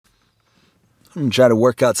I'm going to try to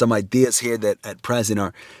work out some ideas here that at present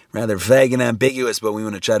are rather vague and ambiguous, but we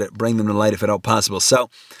want to try to bring them to light if at all possible. So,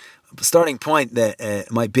 starting point that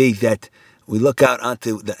might be that we look out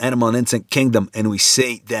onto the animal and insect kingdom and we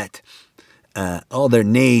see that all their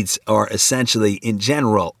needs are essentially, in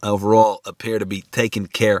general, overall, appear to be taken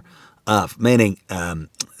care of. Meaning,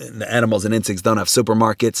 the animals and insects don't have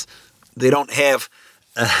supermarkets. They don't have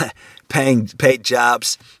paid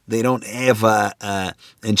jobs. They don't have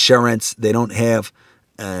insurance. They don't have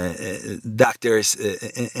doctors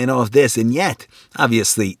and all of this. And yet,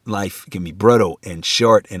 obviously, life can be brutal and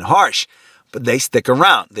short and harsh, but they stick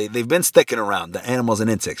around. They've been sticking around, the animals and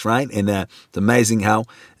insects, right? And it's amazing how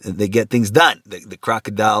they get things done. The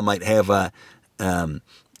crocodile might have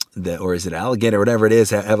or is it alligator, whatever it is,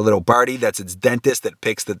 have a little birdie that's its dentist that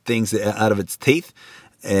picks the things out of its teeth.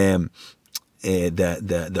 The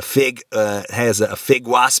fig has a fig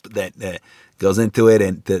wasp that goes into it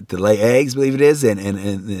and to lay eggs, believe it is, and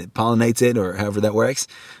pollinates it, or however that works.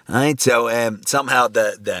 All right, so somehow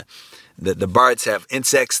the birds have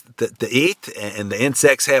insects to eat, and the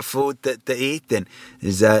insects have food to eat, and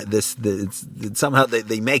somehow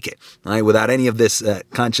they make it, right, without any of this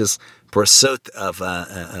conscious pursuit of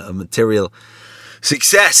material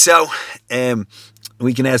success. So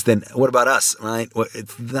we can ask then, what about us, right? Well, it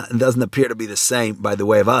doesn't appear to be the same by the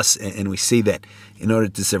way of us, and we see that in order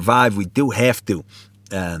to survive, we do have to,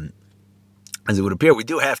 as it would appear, we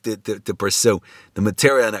do have to pursue the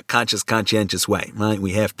material in a conscious, conscientious way, right?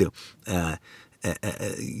 We have to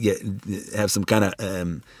have some kind of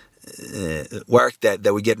work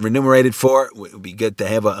that we get remunerated for. It would be good to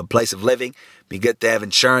have a place of living. It'd be good to have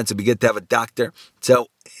insurance. It'd be good to have a doctor. So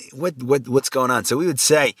what's going on? So we would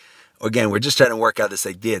say, again, we're just trying to work out this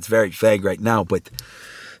idea. It's very vague right now, but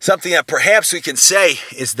something that perhaps we can say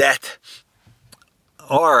is that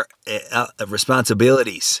our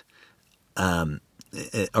responsibilities or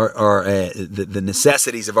the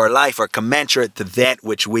necessities of our life are commensurate to that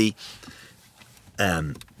which we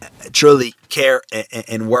truly care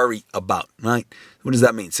and worry about, right? What does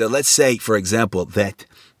that mean? So let's say, for example, that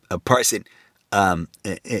a person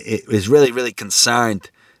is really, really concerned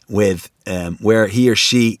with where he or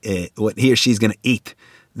she, what he or she's going to eat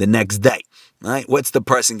the next day, right? What's the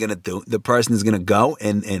person going to do? The person is going to go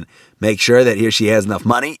and make sure that he or she has enough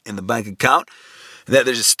money in the bank account, that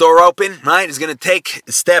there's a store open, right? Is going to take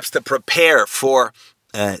steps to prepare for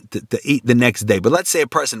to eat the next day. But let's say a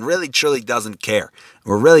person really truly doesn't care,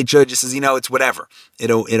 or really truly just says, it's whatever.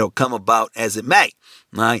 It'll come about as it may,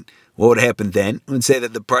 right? What would happen then? I would say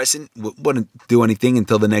that the person wouldn't do anything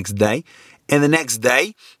until the next day, and the next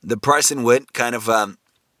day the person would kind of hope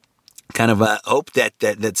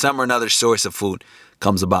that some or another source of food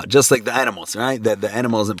comes about, just like the animals, right? That the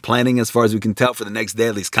animal isn't planning, as far as we can tell, for the next day,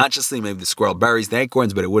 at least consciously. Maybe the squirrel buries the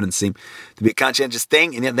acorns, but it wouldn't seem to be a conscientious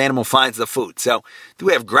thing, and yet the animal finds the food. So do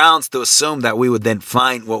we have grounds to assume that we would then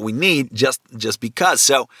find what we need just because?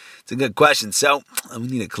 So it's a good question. So we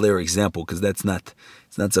need a clear example, because it's not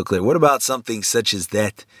so clear. What about something such as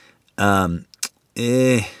that?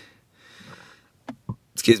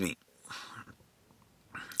 Excuse me.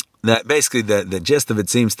 That basically the gist of it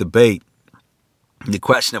seems to be the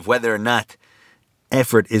question of whether or not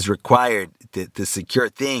effort is required to secure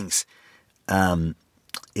things.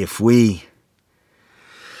 If we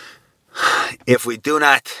do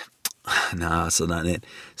not, no, also not it.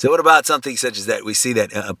 So what about something such as that? We see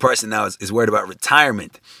that a person now is worried about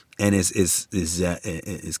retirement and is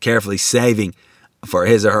carefully saving for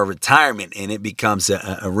his or her retirement, and it becomes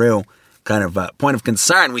a real kind of point of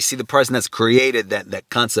concern. We see the person that's created that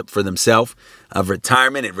concept for themselves of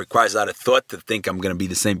retirement. It requires a lot of thought to think, I'm going to be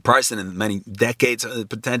the same person in many decades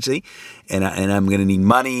potentially, and I'm going to need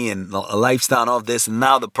money and a lifestyle and all of this. And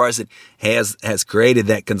now the person has created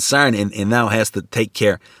that concern and now has to take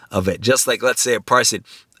care of it. Just like, let's say a person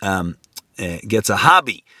gets a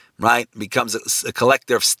hobby, right? Becomes a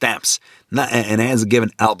collector of stamps, and has a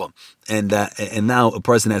given album, and now a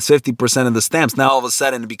person has 50% of the stamps. Now all of a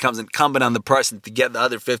sudden it becomes incumbent on the person to get the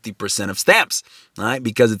other 50% of stamps, right?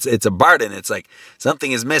 Because it's a burden. It's like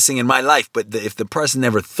something is missing in my life. But if the person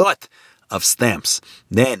never thought of stamps,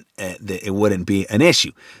 then it wouldn't be an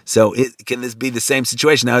issue. So can this be the same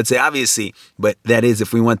situation? I would say obviously, but that is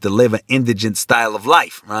if we want to live an indigent style of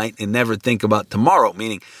life, right? And never think about tomorrow,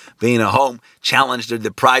 meaning being a home challenged or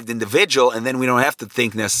deprived individual, and then we don't have to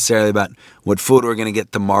think necessarily about what food we're going to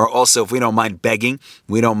get tomorrow. Also, if we don't mind begging,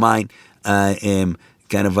 we don't mind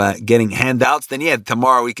kind of getting handouts, then yeah,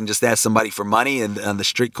 tomorrow we can just ask somebody for money on the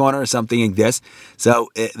street corner or something like this. So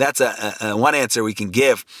that's a one answer we can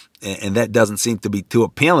give, and that doesn't seem to be too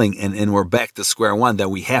appealing. And we're back to square one, that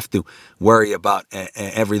we have to worry about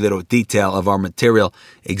every little detail of our material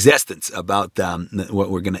existence, about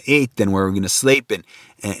what we're going to eat and where we're going to sleep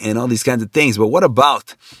and all these kinds of things. But what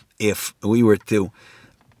about if we were to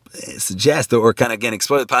suggest or kind of again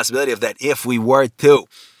explore the possibility of that, if we were to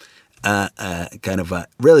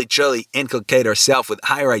really truly inculcate ourselves with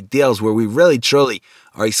higher ideals, where we really truly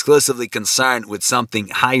are exclusively concerned with something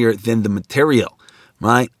higher than the material,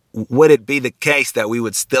 right? Would it be the case that we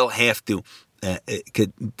would still have to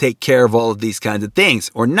could take care of all of these kinds of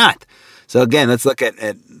things or not? So again, let's look at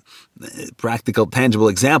practical, tangible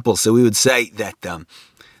examples. So we would say that,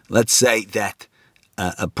 let's say that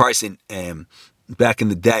a person back in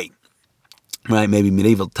the day, right, maybe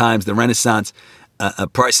medieval times, the Renaissance, a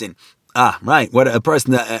person, a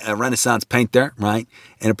Renaissance painter, right?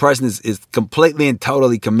 And a person is completely and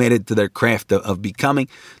totally committed to their craft of becoming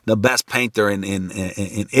the best painter in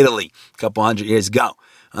Italy a couple hundred years ago.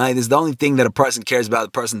 Right? This is the only thing that a person cares about.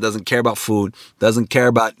 The person doesn't care about food, doesn't care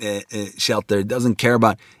about shelter, doesn't care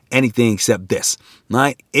about anything except this.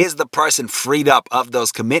 Right? Is the person freed up of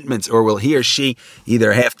those commitments, or will he or she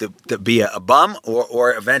either have to be a bum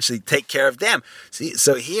or eventually take care of them? See,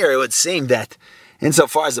 so here it would seem that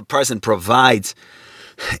insofar as the person provides,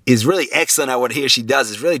 is really excellent at what he or she does,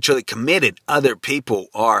 is really truly committed, other people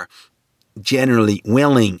are generally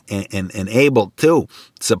willing and able to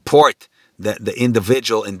support the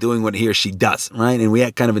individual in doing what he or she does, right? And we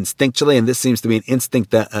act kind of instinctually, and this seems to be an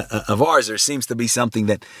instinct of ours, or seems to be something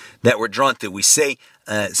that we're drawn to. We see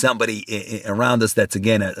somebody around us that's,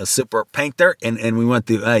 again, a super painter, and we want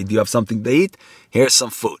to, hey, do you have something to eat? Here's some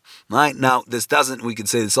food, right? Now, this doesn't, we could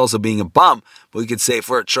say this also being a bum, but we could say if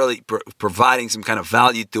we're truly providing some kind of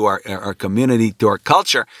value to our community, to our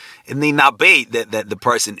culture, it need not be that the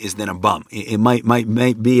person is then a bum. It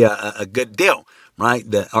might be a good deal. Right,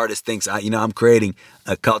 the artist thinks, I'm creating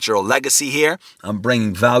a cultural legacy here. I'm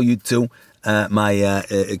bringing value to my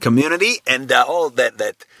community, and all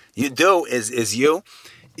that you do is you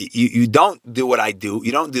don't do what I do.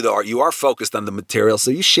 You don't do the art. You are focused on the material,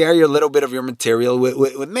 so you share your little bit of your material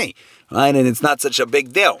with me, right? And it's not such a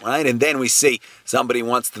big deal, right? And then we see somebody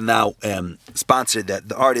wants to now sponsor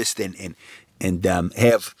the artist and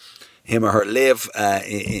have him or her live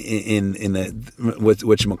in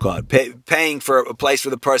paying for a place for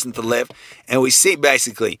the person to live. And we see,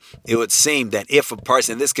 basically, it would seem that if a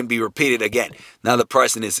person, this can be repeated again, now the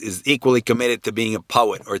person is equally committed to being a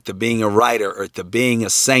poet, or to being a writer, or to being a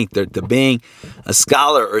saint, or to being a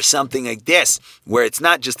scholar, or something like this, where it's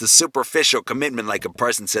not just a superficial commitment, like a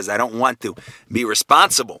person says, I don't want to be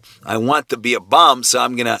responsible, I want to be a bum, so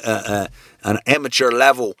I'm going to, on an amateur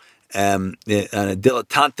level, on a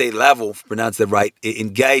dilettante level, pronounce that right,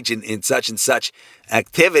 engage in such and such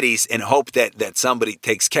activities and hope that somebody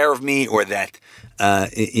takes care of me, or that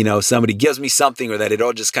somebody gives me something, or that it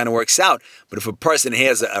all just kind of works out. But if a person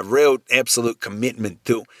has a real absolute commitment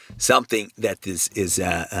to something that is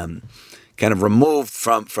kind of removed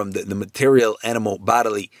from the material, animal,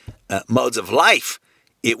 bodily modes of life,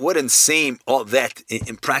 it wouldn't seem all that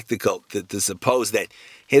impractical to suppose that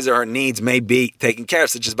his or her needs may be taken care of,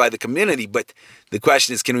 such as by the community. But the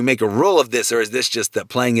question is, can we make a rule of this, or is this just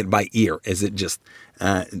playing it by ear? Is it just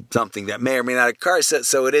something that may or may not occur?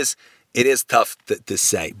 So it is tough to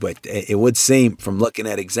say. But it would seem, from looking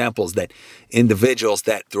at examples, that individuals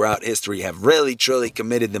that throughout history have really, truly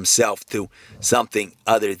committed themselves to something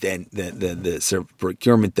other than the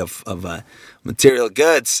procurement of material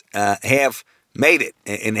goods have made it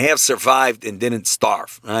and have survived and didn't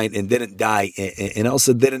starve, right? And didn't die, and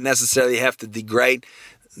also didn't necessarily have to degrade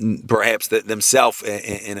perhaps themselves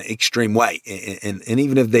in an extreme way. And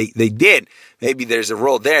even if they did, maybe there's a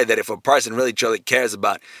rule there that if a person really truly cares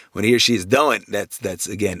about what he or she is doing, that's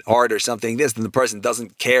again art or something like this, then the person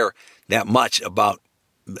doesn't care that much about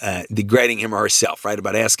degrading him or herself, right?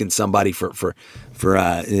 About asking somebody for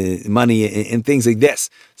money and things like this.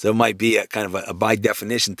 So it might be a kind of a by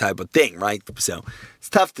definition type of thing, right? So it's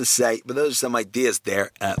tough to say, but those are some ideas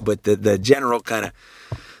there. But the general kind of,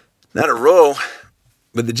 not a rule,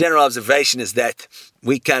 but the general observation is that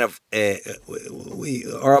we kind of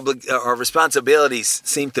our responsibilities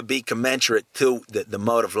seem to be commensurate to the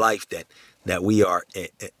mode of life that we are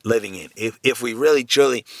living in. If we really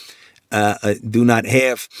truly do not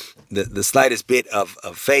have the slightest bit of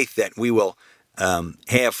faith that we will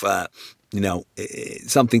have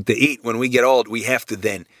something to eat when we get old, we have to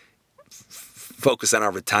then focus on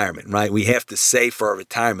our retirement, right? We have to save for our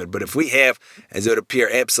retirement. But if we have, as it would appear,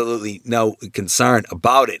 absolutely no concern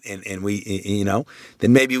about it, and we,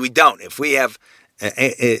 then maybe we don't. If we have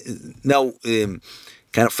no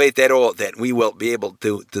kind of faith at all that we will be able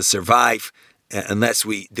to survive unless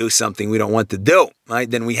we do something we don't want to do, right?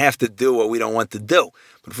 Then we have to do what we don't want to do.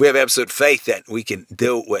 But if we have absolute faith that we can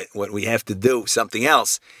do what we have to do, something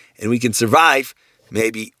else, and we can survive,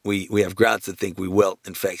 maybe we have grounds to think we will,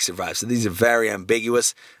 in fact, survive. So these are very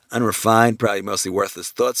ambiguous, unrefined, probably mostly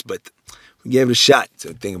worthless thoughts, but we gave it a shot.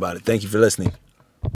 So think about it. Thank you for listening.